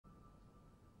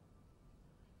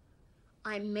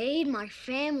I made my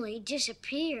family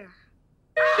disappear.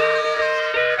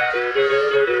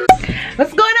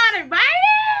 What's going on, everybody?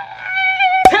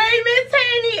 TAEMAS,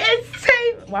 it's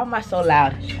TAEMAS. Why am I so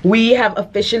loud? We have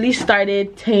officially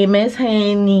started TAEMAS.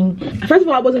 First of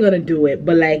all, I wasn't gonna do it,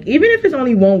 but like, even if it's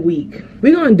only 1 week,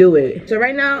 we're gonna do it. So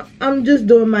right now, I'm just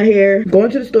doing my hair,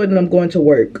 going to the store, then I'm going to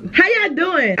work. How y'all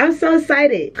doing? I'm so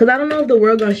excited because I don't know if the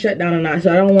world gonna shut down or not,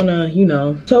 so I don't wanna, you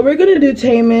know. So we're gonna do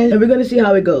TAEMAS and we're gonna see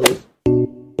how it goes.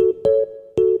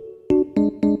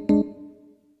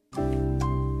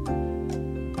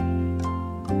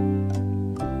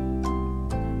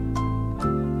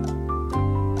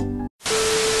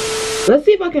 Let's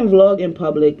see if I can vlog in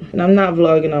public. And I'm not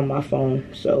vlogging on my phone,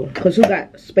 so, cause who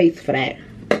got space for that?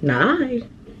 Nah.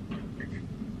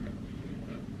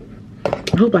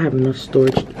 I hope I have enough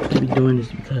storage to be doing this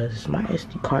because my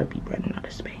SD card be running out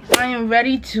of space. I am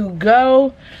ready to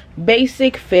go.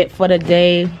 Basic fit for the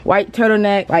day. White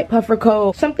turtleneck, white puffer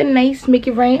coat, something nice, make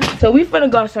it rain. So we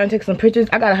finna go outside and take some pictures.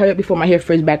 I gotta hurry up before my hair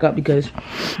frizz back up because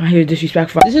my hair is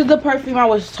disrespectful. This is the perfume I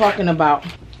was talking about.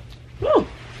 Woo.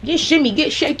 Get shimmy,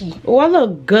 get shaky. Oh, I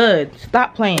look good.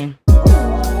 Stop playing.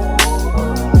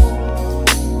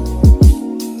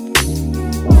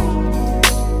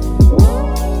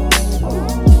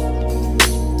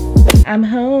 I'm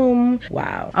home.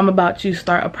 Wow. I'm about to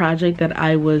start a project that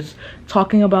I was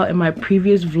talking about in my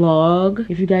previous vlog.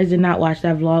 If you guys did not watch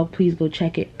that vlog, please go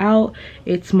check it out.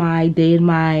 It's my day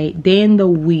in the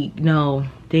week. No,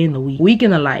 day in the week. Week in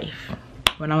the life.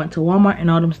 When I went to Walmart and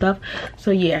all them stuff.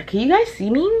 So yeah, can you guys see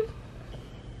me?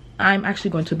 I'm actually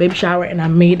going to a baby shower and I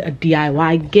made a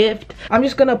DIY gift. I'm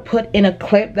just gonna put in a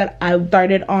clip that I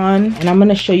started on and I'm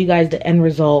gonna show you guys the end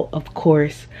result, of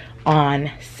course,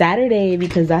 on Saturday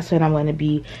because that's when I'm gonna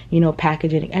be, you know,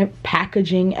 packaging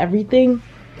everything.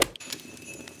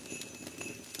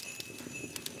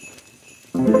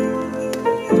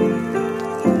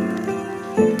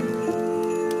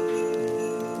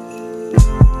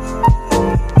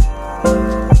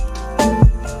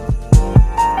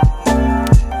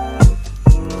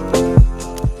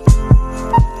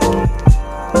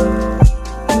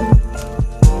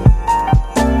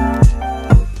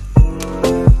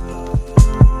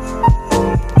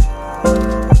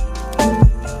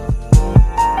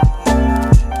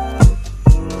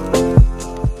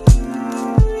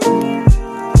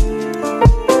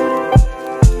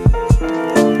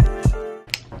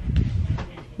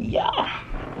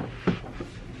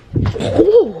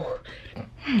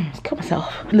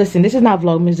 Listen, this is not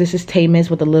Vlogmas, this is TAEMAS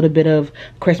with a little bit of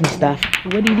Christmas stuff.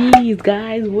 What it is,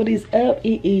 guys, what is up?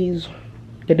 It is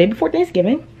the day before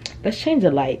Thanksgiving. Let's change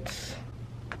the lights.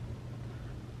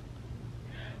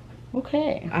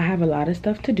 Okay, I have a lot of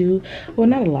stuff to do. Well,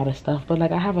 not a lot of stuff, but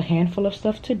like I have a handful of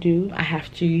stuff to do. I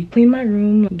have to clean my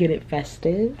room, get it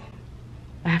festive.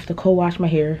 I have to co-wash my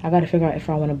hair. I gotta figure out if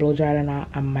I want to blow dry it or not.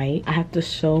 I might. I have to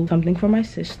sew something for my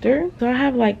sister. So I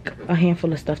have like a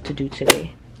handful of stuff to do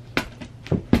today.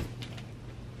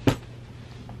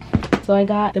 So I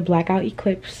got the blackout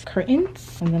eclipse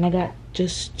curtains and then I got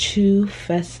just 2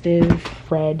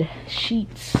 festive red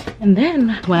sheets. And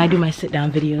then when I do my sit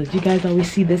down videos, you guys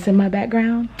always see this in my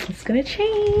background. It's gonna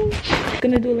change. I'm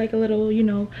gonna do like a little, you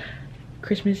know,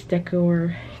 Christmas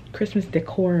decor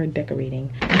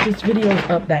decorating. If this video is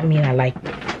up, that means I like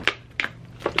it.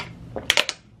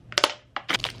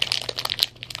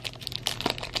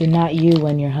 You're not you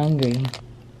when you're hungry.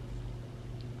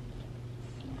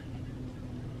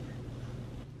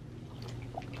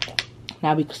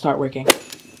 Now we can start working.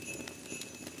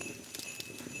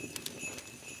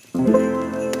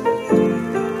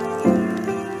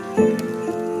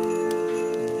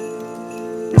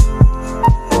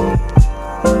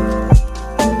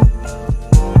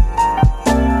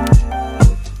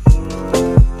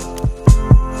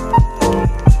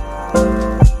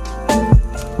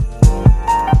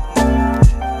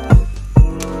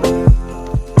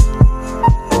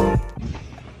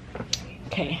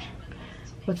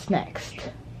 What's next?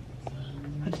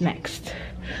 What's next?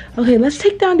 Okay, let's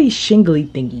take down these shingly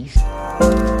thingies.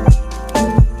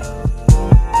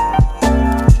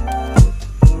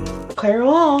 Clear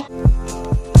all.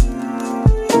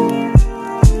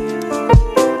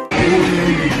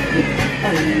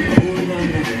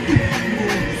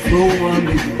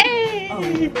 Hey.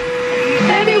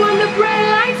 Baby, when the bright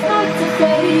lights start to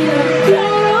fade,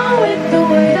 you're on with the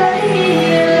way.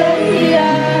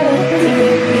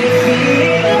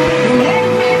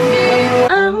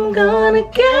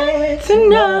 Get to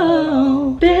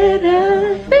know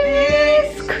better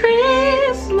this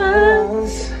Christmas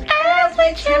as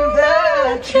we trim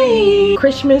the tree.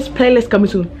 Christmas playlist coming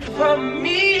soon. From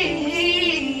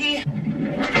me.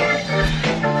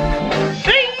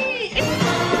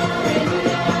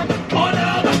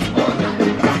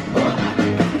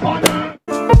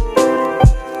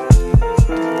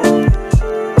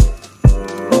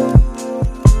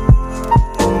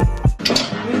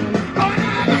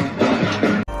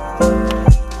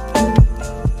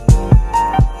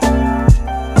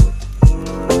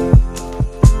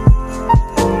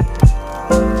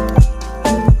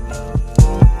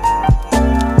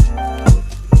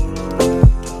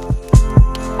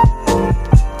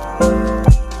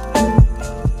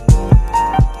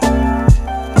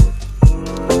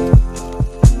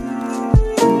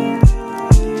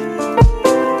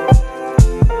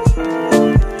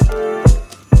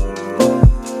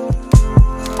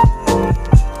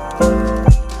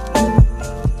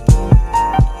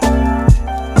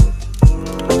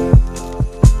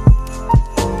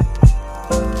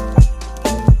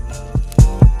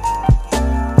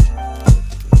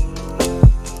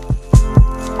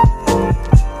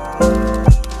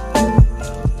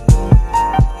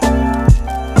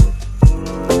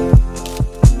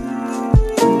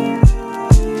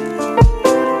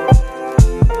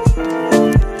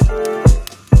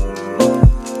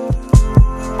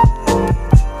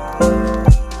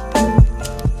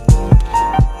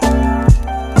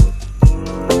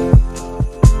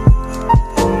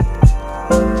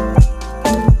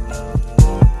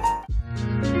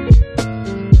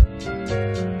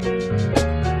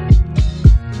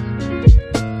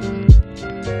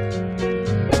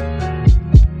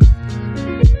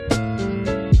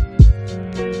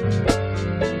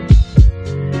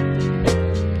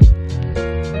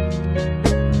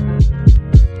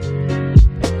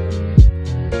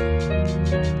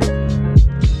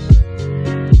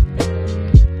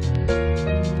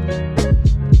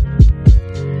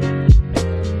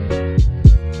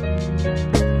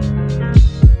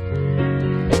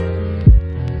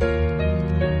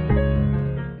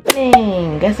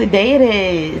 guess what day it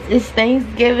is? It's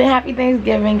Thanksgiving. Happy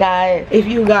Thanksgiving, guys. If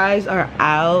you guys are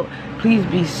out, please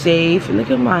be safe. Look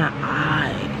at my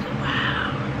eyes.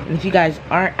 Wow. And if you guys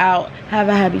aren't out, have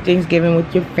a happy Thanksgiving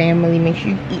with your family. Make sure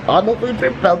you eat all the food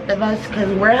for both of us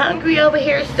because we're hungry over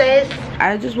here, sis.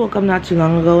 I just woke up not too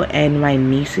long ago and my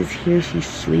niece is here. She's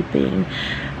sleeping.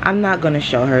 I'm not gonna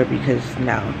show her because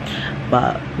no,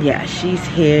 but yeah, she's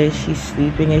here, she's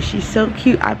sleeping, and she's so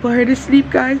cute. I put her to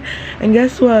sleep, guys, and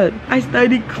guess what? I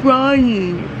started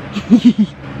crying.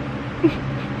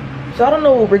 So I don't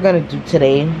know what we're gonna do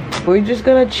today. We're just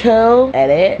gonna chill,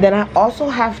 edit. Then I also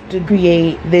have to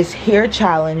create this hair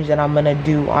challenge that I'm gonna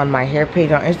do on my hair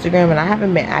page on Instagram, and I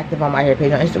haven't been active on my hair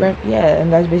page on Instagram. Yeah,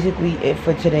 and that's basically it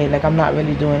for today. Like, I'm not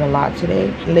really doing a lot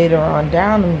today. Later on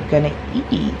down, I'm gonna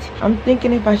eat. I'm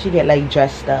thinking if I should get like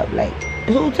dressed up. Like,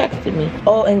 who texted me?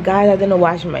 Oh, and guys, I didn't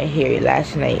wash my hair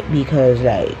last night because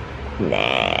like,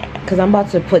 nah, because I'm about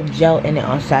to put gel in it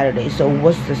on Saturday. So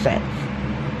what's the sense?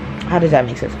 How does that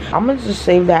make sense? I'm gonna just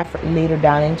save that for later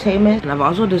down in TAEMAS. And I've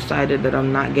also decided that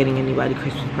I'm not getting anybody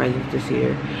Christmas presents this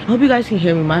year. I hope you guys can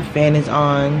hear me. My fan is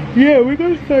on. Yeah, we're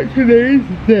gonna start today's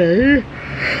day.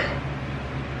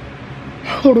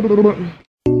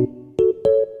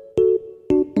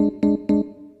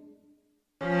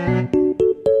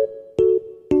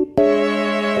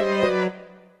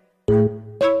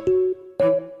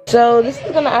 So this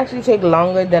is gonna actually take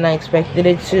longer than I expected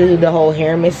it to, the whole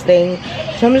hair mist thing.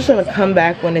 So I'm just gonna come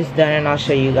back when it's done and I'll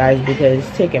show you guys because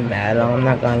it's taking mad long, I'm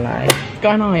not gonna lie. What's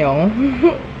going on, y'all?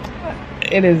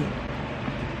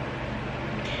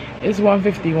 It's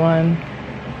 1:51.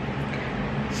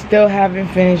 Still haven't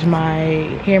finished my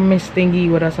hair mist thingy.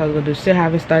 What else I was gonna do? Still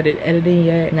haven't started editing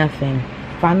yet. Nothing.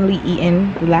 Finally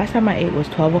eaten. The last time I ate was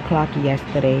 12 o'clock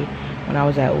yesterday when I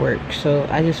was at work. So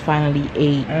I just finally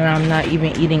ate, and I'm not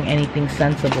even eating anything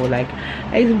sensible. Like,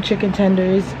 I ate some chicken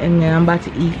tenders, and then I'm about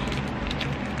to eat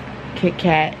Kit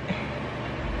Kat.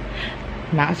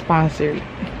 Not sponsored.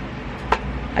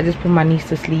 I just put my niece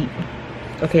to sleep.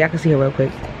 Okay, y'all can see her real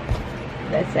quick.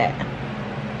 That's that.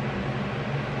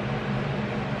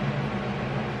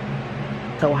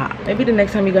 So hot. Maybe the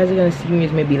next time you guys are gonna see me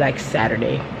is maybe like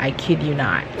Saturday. I kid you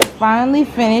not. Finally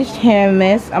finished hair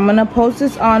mist. I'm gonna post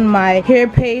this on my hair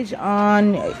page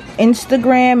on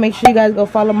Instagram. Make sure you guys go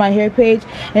follow my hair page.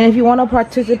 And if you want to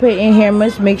participate in hair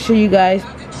mist, make sure you guys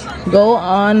go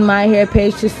on my hair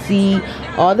page to see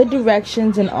all the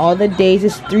directions and all the days.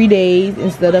 It's 3 days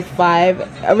instead of 5.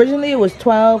 Originally it was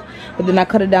 12, but then I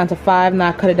cut it down to 5. Now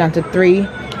I cut it down to 3.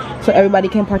 So everybody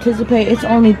can participate. It's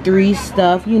only 3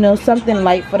 stuff, you know, something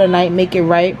light for the night, make it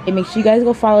right. And make sure you guys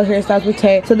go follow Hairstyles with.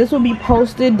 So this will be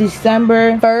posted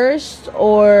December 1st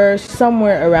or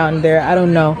somewhere around there, I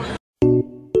don't know.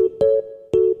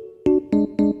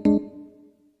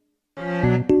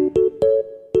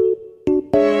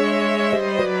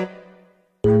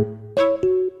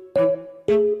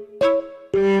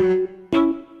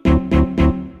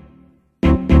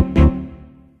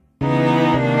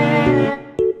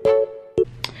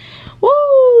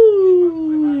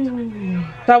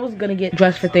 So I was gonna get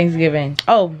dressed for Thanksgiving.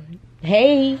 Oh,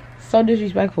 hey, so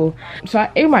disrespectful. So I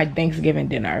ate my Thanksgiving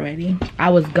dinner already. I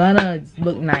was gonna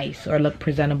look nice or look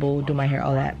presentable, do my hair,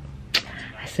 all that.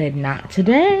 I said not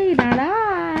today, not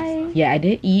I. Yeah, I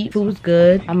did eat. Food was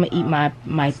good. I'm gonna eat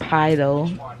my pie though.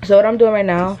 So what I'm doing right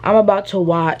now, I'm about to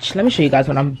watch. Let me show you guys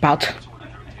what I'm about to.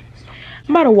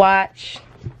 I'm about to watch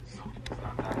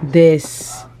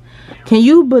this. Can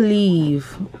you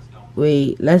believe?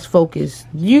 Wait, let's focus.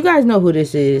 You guys know who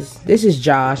this is. This is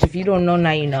Josh. If you don't know,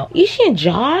 now you know. Ishi and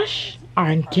Josh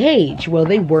are engaged. Well,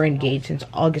 they were engaged since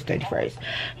August 31st.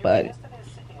 But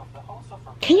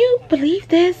can you believe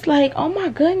this? Like, oh my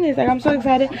goodness. Like, I'm so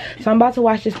excited. So I'm about to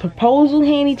watch this proposal,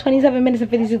 Handy. 27 minutes and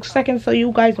 56 seconds. So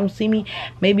you guys don't see me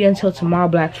maybe until tomorrow,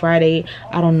 Black Friday.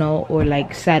 I don't know. Or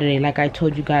like Saturday, like I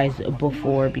told you guys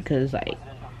before. Because like,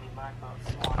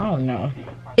 I don't know.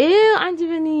 Ew, Auntie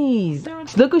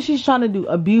Venice. Look what she's trying to do.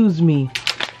 Abuse me.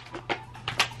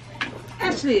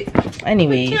 Ashley.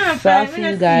 Anyways, so I'll see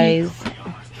you guys.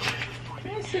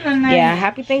 Yeah,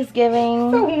 happy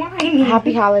Thanksgiving. So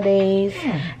happy holidays.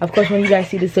 Of course, when you guys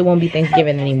see this, it won't be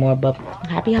Thanksgiving anymore, but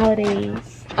happy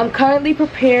holidays. I'm currently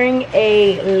preparing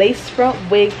a lace front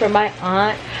wig for my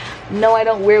aunt. No, I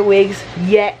don't wear wigs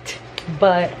yet,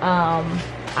 but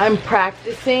I'm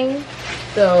practicing.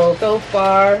 So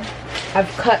far I've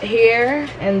cut hair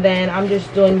and then I'm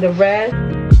just doing the rest.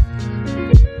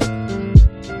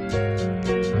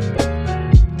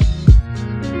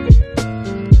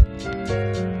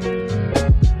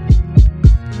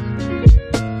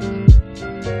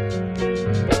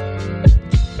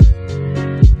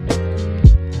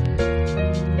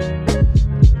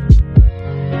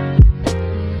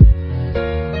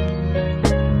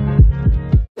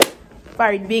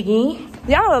 Farid Biggie.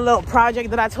 Y'all know the little project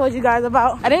that I told you guys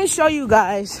about. I didn't show you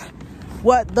guys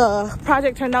what the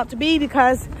project turned out to be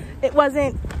because it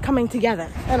wasn't coming together.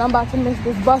 And I'm about to miss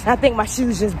this bus. I think my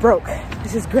shoes just broke.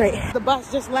 This is great. The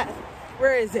bus just left.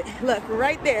 Where is it? Look,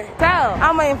 right there. So,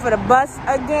 I'm waiting for the bus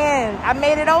again. I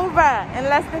made it over in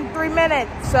less than 3 minutes.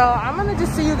 So, I'm gonna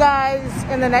just see you guys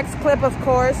in the next clip, of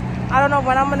course. I don't know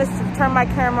when I'm gonna turn my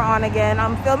camera on again.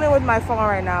 I'm filming with my phone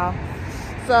right now.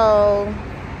 So,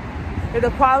 the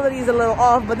quality is a little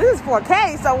off, but this is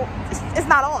 4K, so it's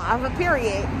not off,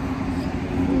 period.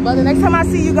 But the next time I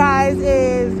see you guys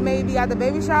is maybe at the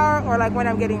baby shower or like when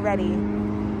I'm getting ready.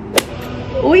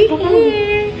 We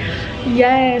here.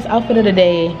 Yes, outfit of the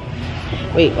day.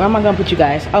 Wait, where am I gonna put you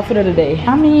guys? Outfit of the day.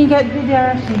 I mean, you get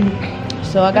video.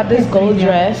 So I got this gold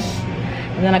dress,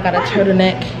 and then I got a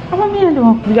turtleneck.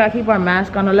 We gotta keep our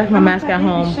mask on. I left my mask at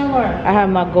home. I have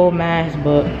my gold mask,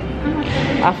 but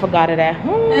I forgot it at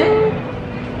home.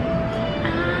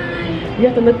 You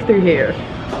have to look through here.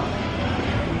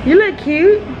 You look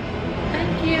cute.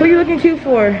 Thank you. Who are you looking cute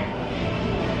for?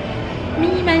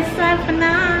 Me, myself, and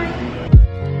I.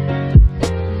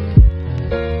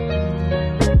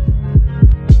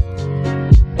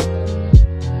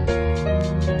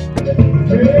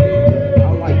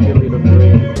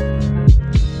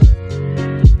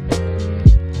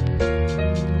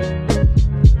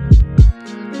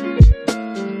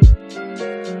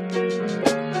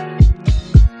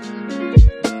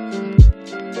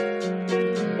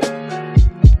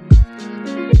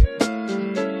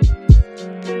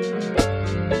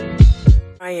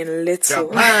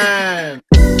 Little. Japan.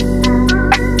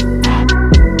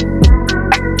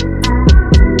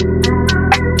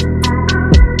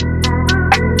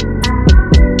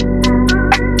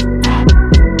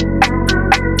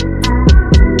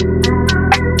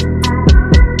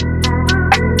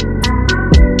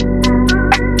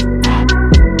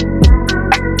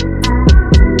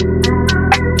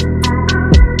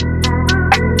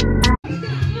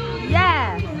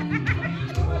 Yeah.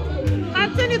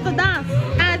 Continue to dance.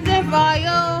 For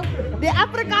you, the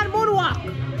African moonwalk.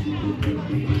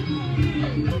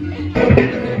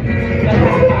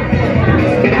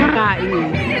 Got you.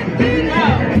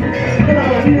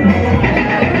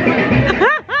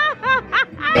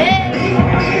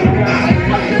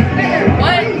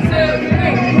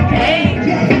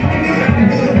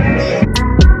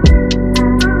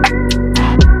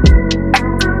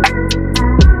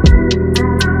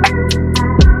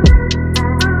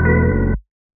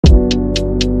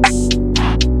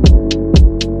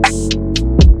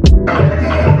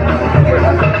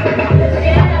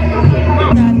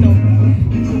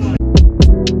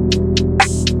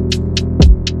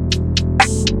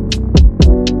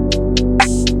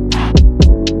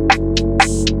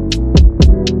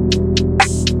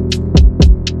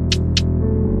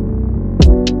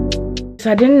 So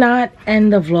I did not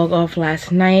end the vlog off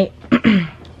last night,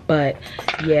 but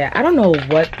yeah, I don't know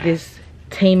what this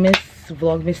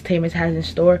VLOGMAS TAEMAS has in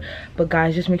store, but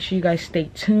guys, just make sure you guys stay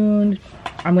tuned.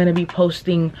 I'm gonna be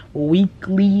posting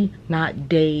weekly, not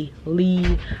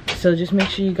daily, so just make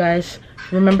sure you guys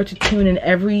remember to tune in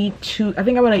every I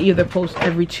think I'm gonna either post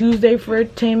every Tuesday for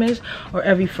TAEMAS or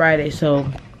every Friday, so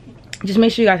just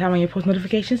make sure you guys have on your post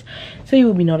notifications so you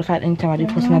will be notified anytime I do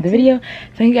post another video.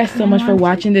 Thank you guys so much for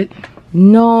watching this.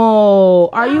 No,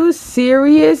 are you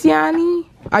serious, Yanni?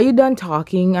 Are you done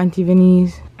talking, Auntie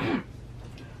Venice?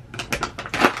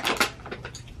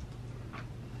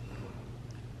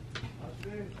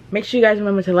 Make sure you guys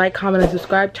remember to like, comment, and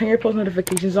subscribe. Turn your post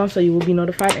notifications on so you will be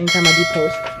notified anytime I do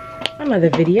post another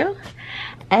video.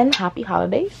 And happy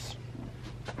holidays.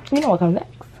 You know what comes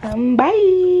next.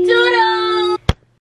 Bye.